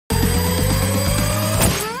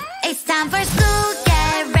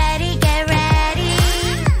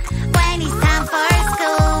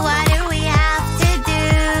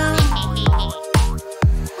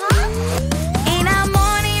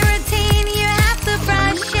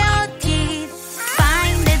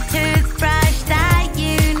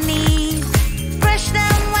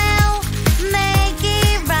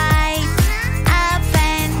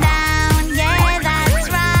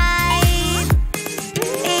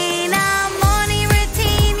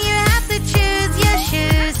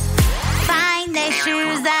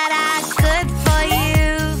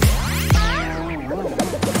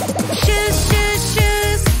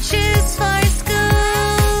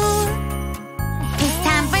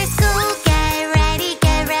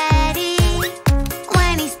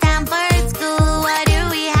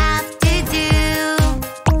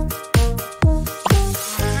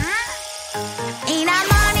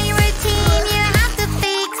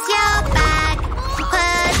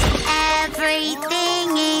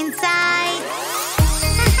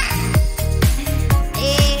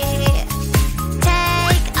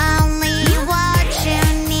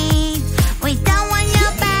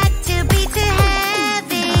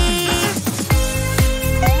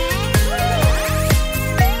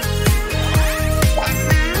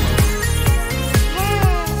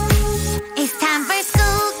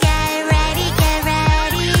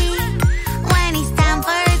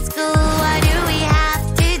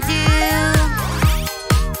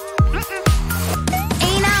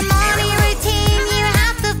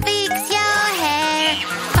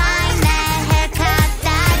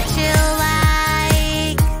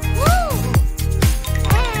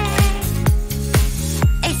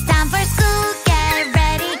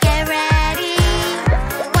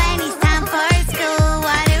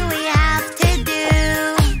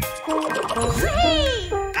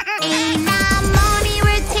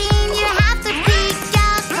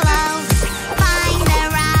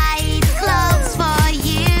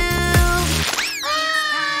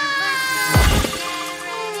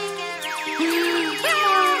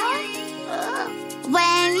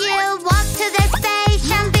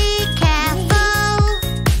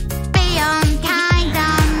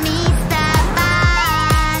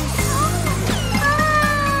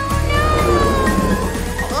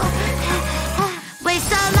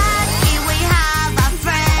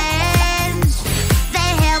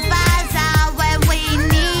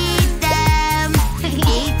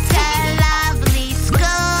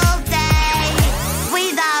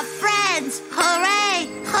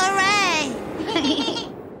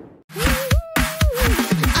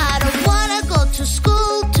to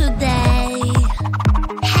school today.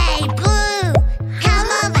 Hey Blue, come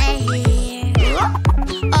over here.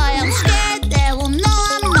 I am scared they will know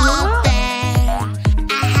I'm not there.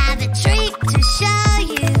 I have a trick to show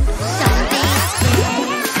you. Don't be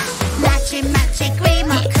scared. Magic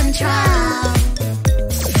remote control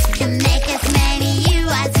can make as many you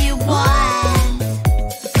as you want.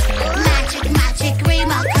 Magic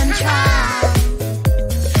remote control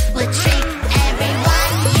will trick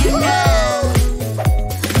everyone you know.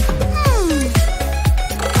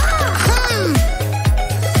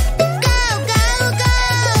 Go, go, go!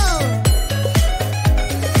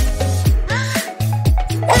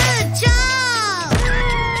 Good job!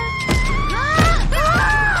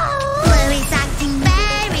 Blue is acting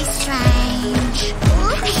very strange.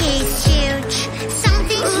 He's huge.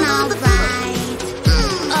 Something's not right.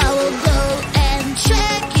 I will go and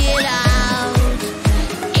check it out.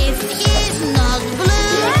 If he's not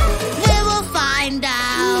blue, we will find out.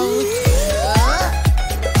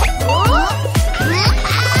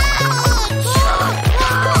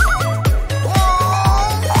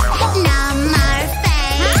 No more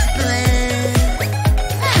fake blue.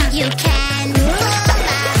 You can fool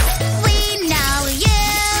us. We know you.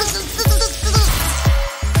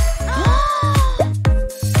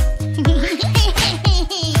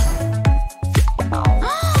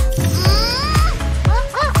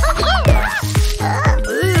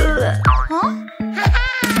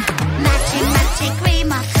 Magic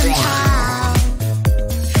remote control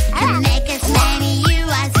can make as many you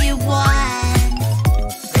as you want.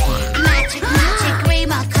 Magic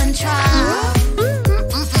remote control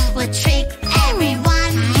will trick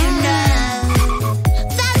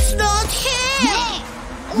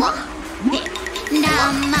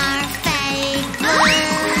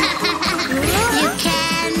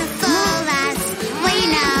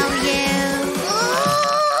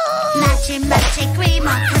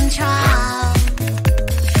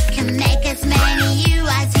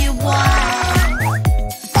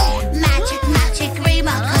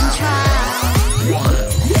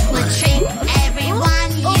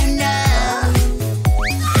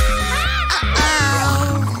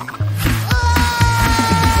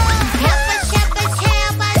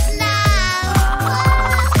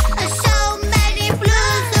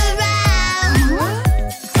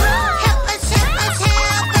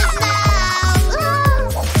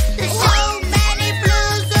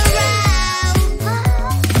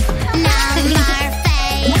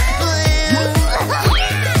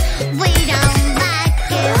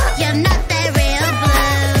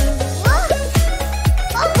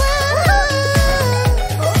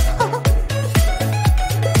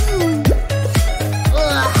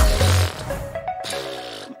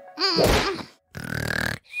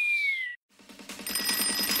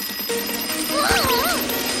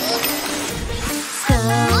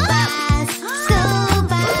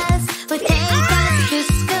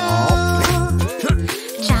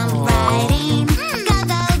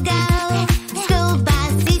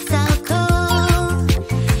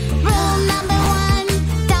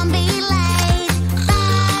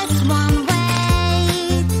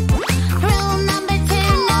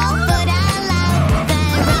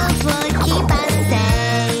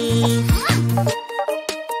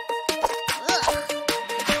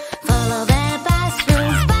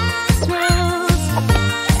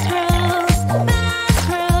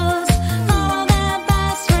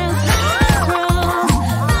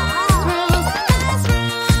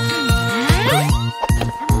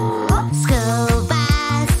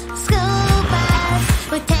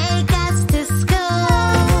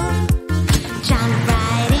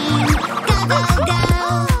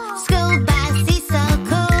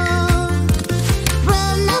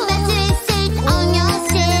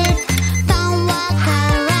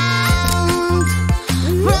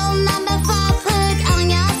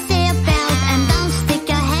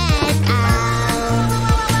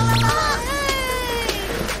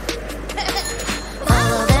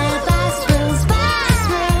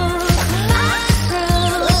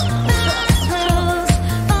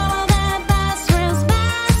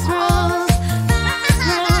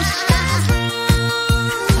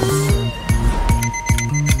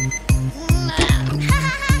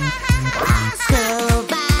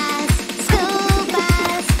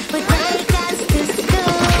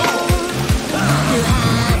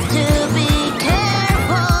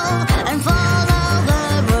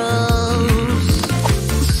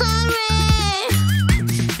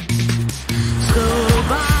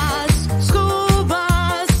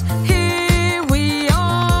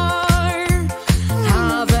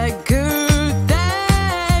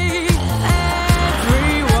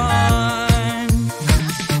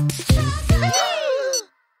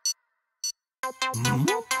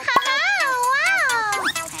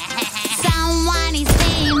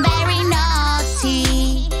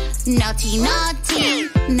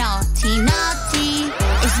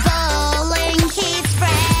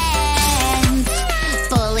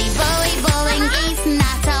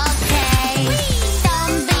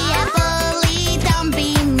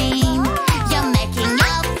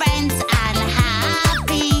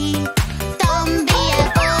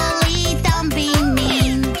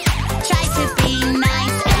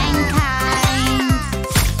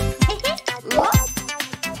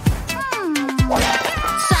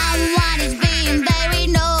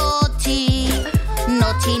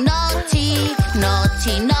Naughty, naughty,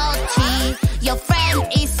 naughty, naughty. Your friend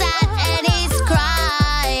is sad and is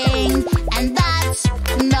crying, and that's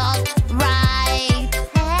not right.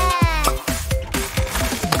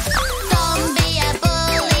 Don't be a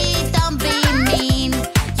bully, don't be mean.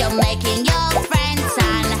 You're making your friends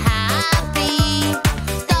unhappy.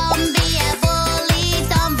 Don't be a bully,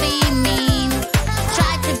 don't be mean.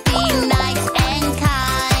 Try to be nice and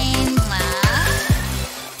kind.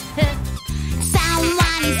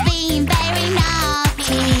 Someone is being very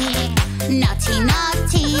naughty. Naughty,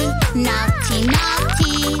 naughty, naughty,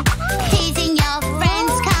 naughty. Teasing your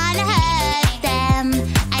friends can hurt them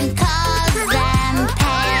and cause them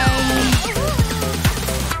pain.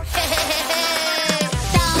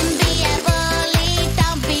 Don't be a bully,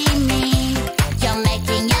 don't be mean. You're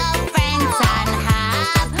making your friends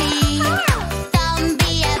unhappy. Don't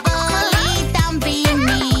be a bully, don't be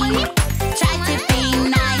mean. Try to be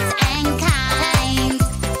nice and kind.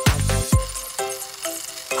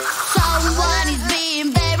 Someone is being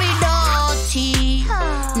very naughty.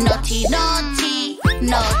 Naughty, naughty,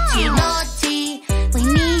 naughty, naughty. We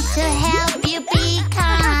need to help you be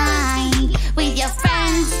kind with your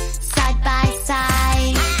friends side by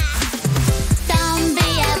side. Don't be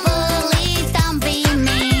a bully, don't be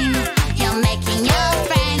mean. You're making your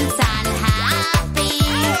friends unhappy.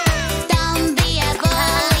 Don't be a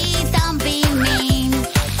bully, don't be mean.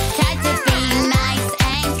 Try to be nice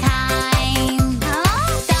and kind.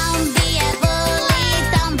 Don't be a bully,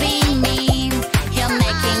 don't be mean. You're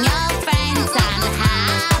making your friends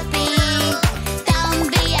unhappy. Don't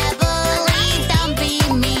be a bully, don't be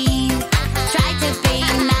mean. Try to be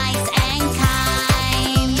nice and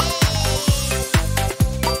kind.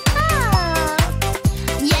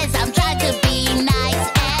 Yes, I'm trying to be nice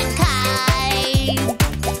and kind.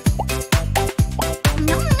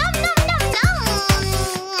 Nom, nom, nom, nom, nom.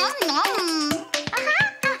 Nom, nom.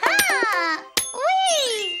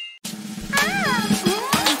 Wee.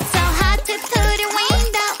 It's so hard to through the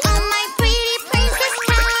window on my pretty princess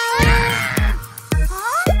tower.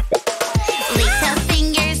 Little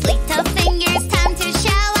fingers, time to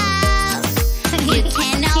show off. You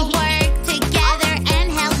can all work together and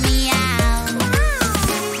help me out.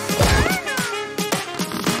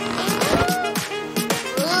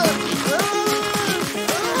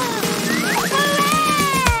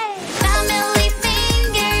 Family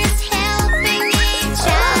fingers helping each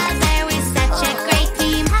other. We're such a great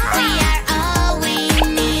team. We are all we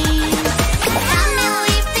need.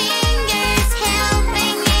 Family fingers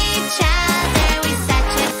helping each other. We're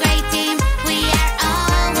such a great team. We are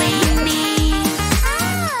all we need.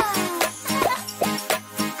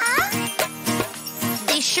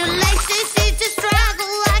 These shoelaces is a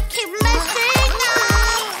struggle. I keep messing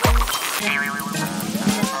up.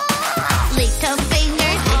 Little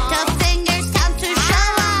fingers, time to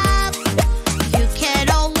show up. You can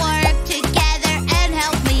all work together and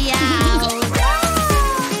help me out.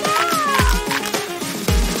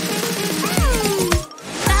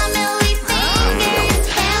 Family fingers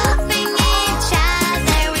helping each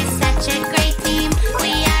other. We're such a great team.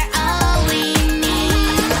 We are all we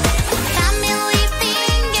need. Family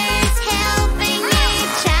fingers helping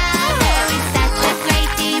each other. We're such a great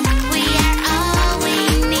team. We are all we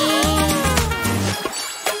need.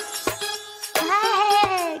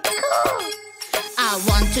 Hey, cool. I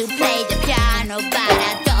want to play the piano, but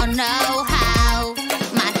I don't know how.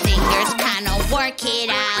 My fingers cannot work it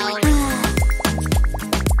out.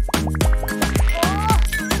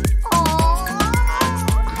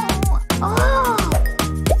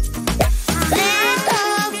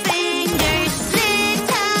 Little fingers,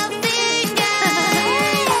 little fingers.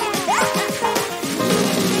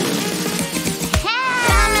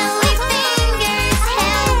 Family fingers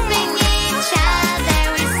helping each other.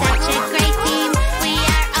 We're such a great team. We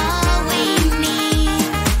are all we need.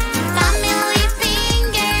 Family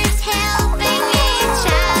fingers helping each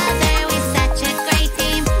other. We're such a great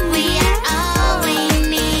team. We are all we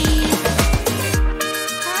need.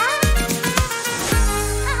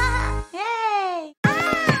 Yay!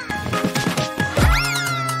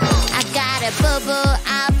 I got a boo-boo,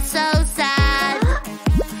 I'm so sad.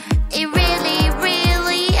 It really,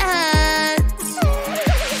 really hurts.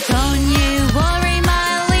 Don't you worry, my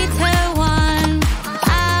little one.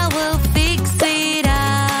 I will fix it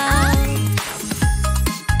out.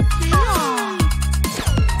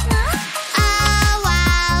 Oh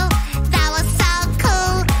wow, that was so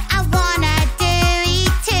cool. I wanna do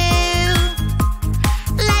it too.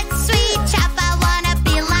 Let's switch up, I wanna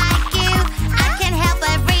be like you. I can help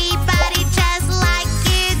everybody just like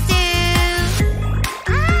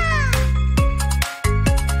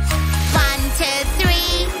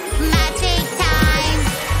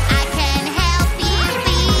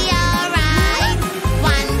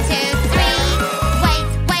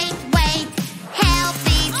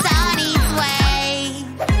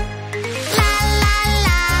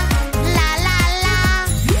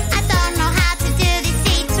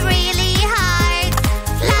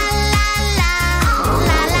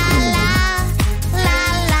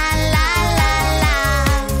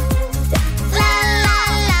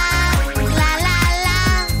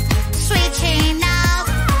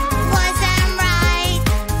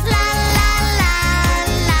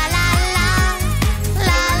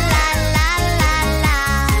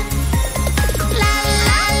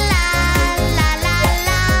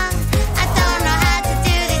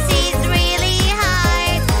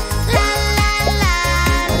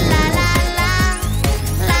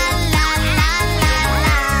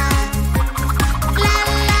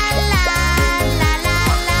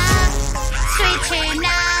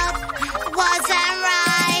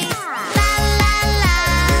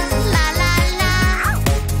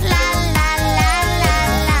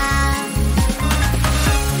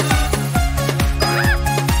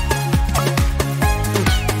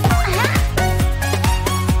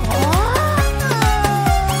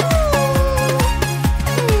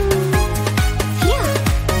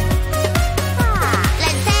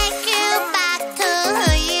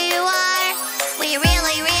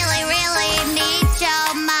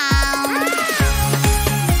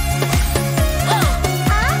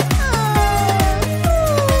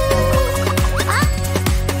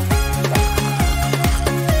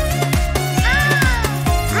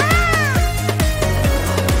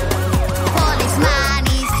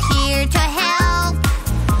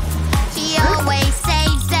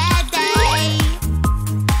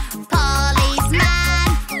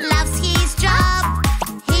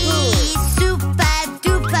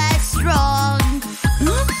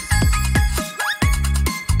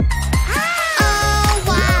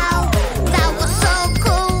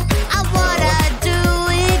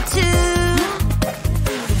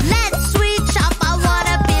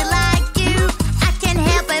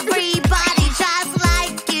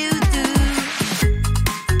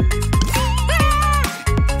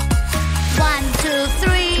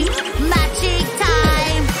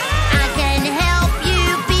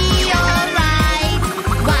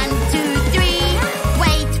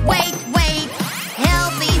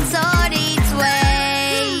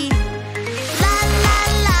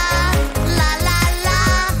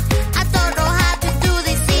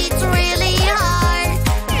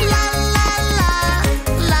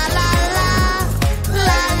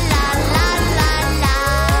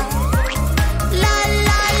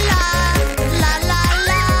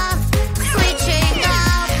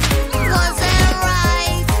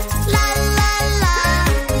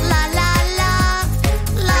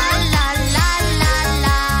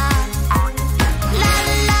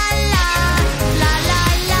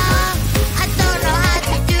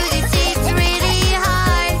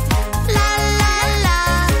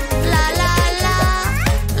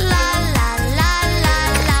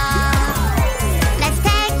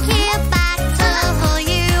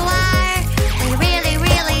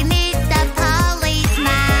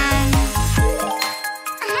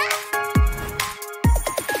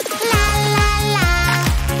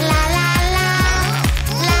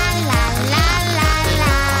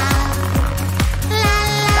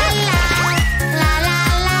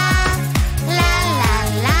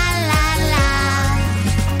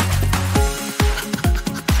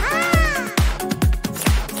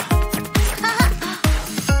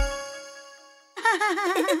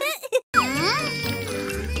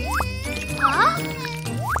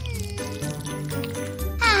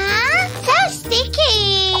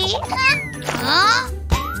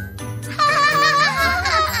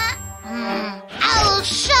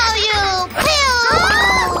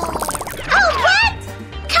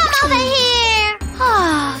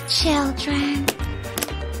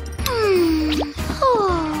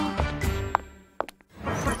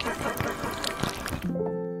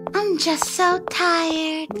just so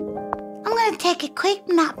tired. I'm gonna take a quick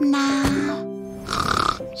nap now.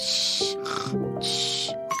 Shh. Shh.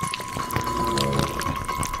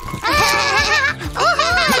 Oh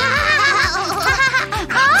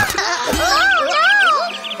no!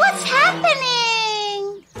 What's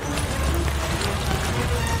happening?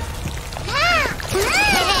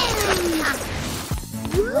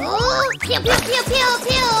 Pew, pew, pew, pew,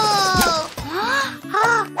 pew.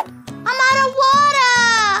 I'm out of water.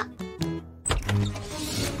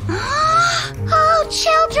 Oh,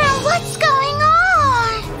 children, what's going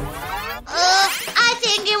on? I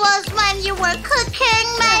think it was when you were cooking,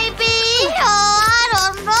 maybe. Oh, I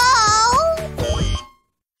don't know.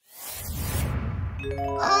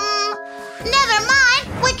 Never mind.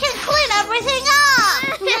 We can clean everything up.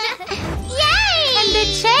 Yay! And the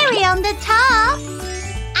cherry on the top.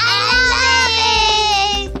 I love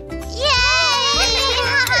it! Yay!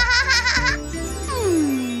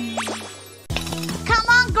 Come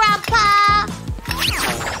on, Grandpa.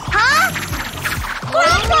 Huh?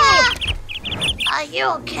 Grandpa! Are you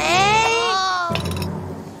okay?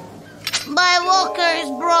 My walker is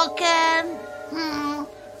broken.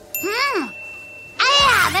 I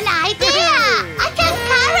have an idea. I can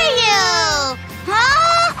carry you.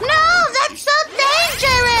 Huh? No, that's so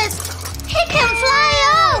dangerous. He can fly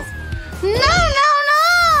off. No.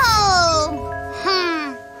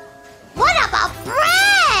 What about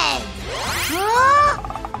bread? Huh?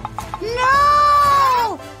 No.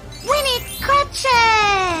 We need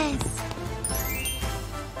crutches.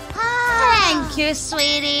 Thank you,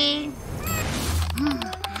 sweetie.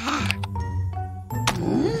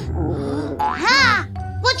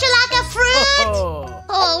 Would you like a fruit?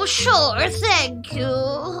 Oh, sure, thank you.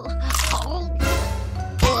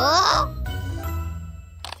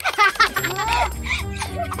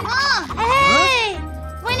 Hey,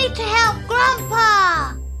 we need to help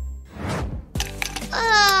Grandpa.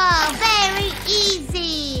 Very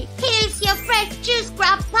easy. Here's your fresh juice,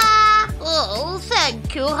 Grandpa. Oh,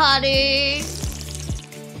 thank you, honey.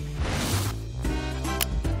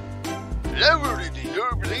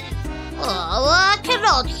 Oh, I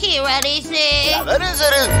cannot hear anything.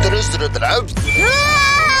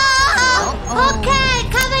 Okay,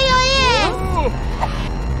 cover your ears.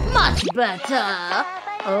 Much better.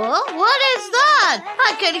 Oh, what is that?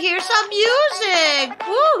 I can hear some music.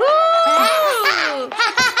 Woohoo!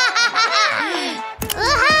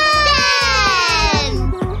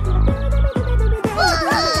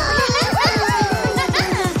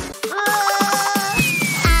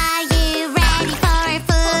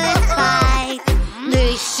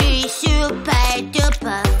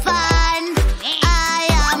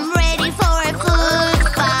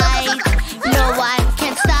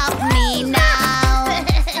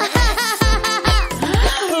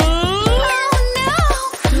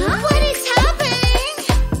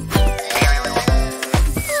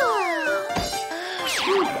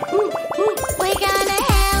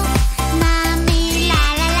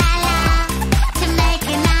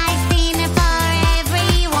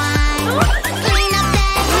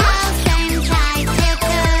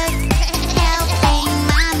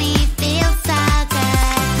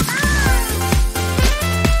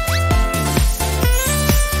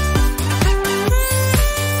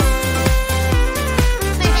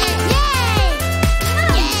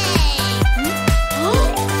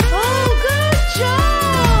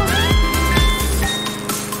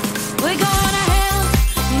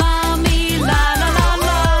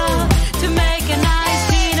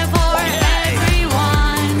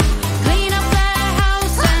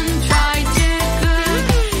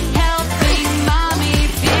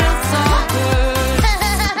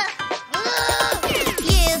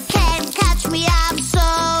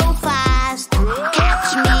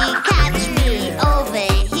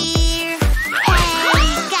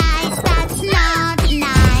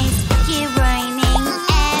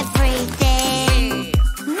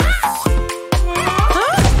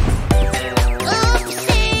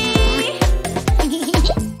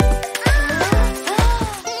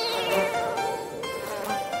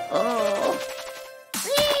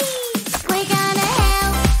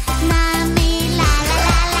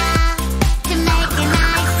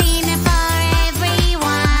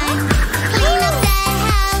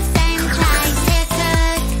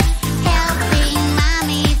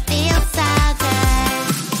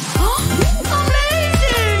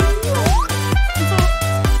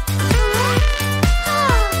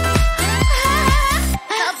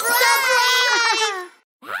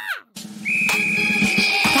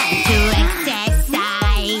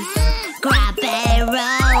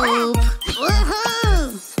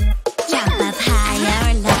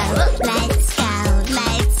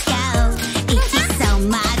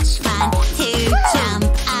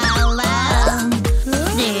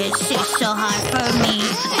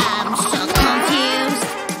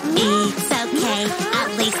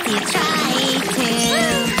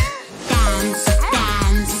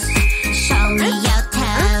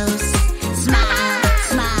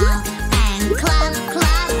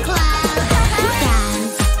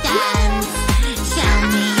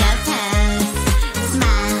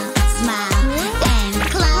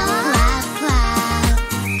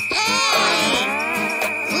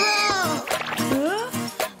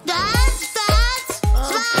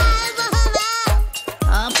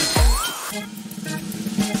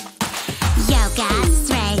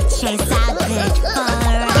 They're so good for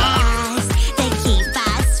us. They keep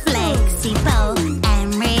us flexible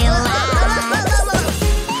and relaxed.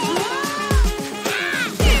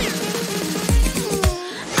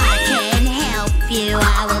 I can help you.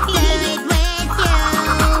 I will do it with you.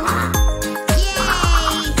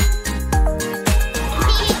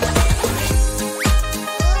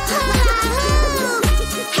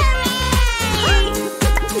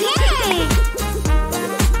 Yay!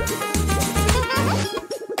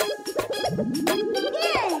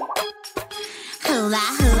 Hula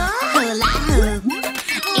hoop, hula hoop.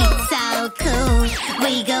 It's so cool.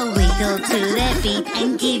 Wiggle, wiggle to the beat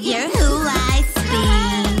and give your hula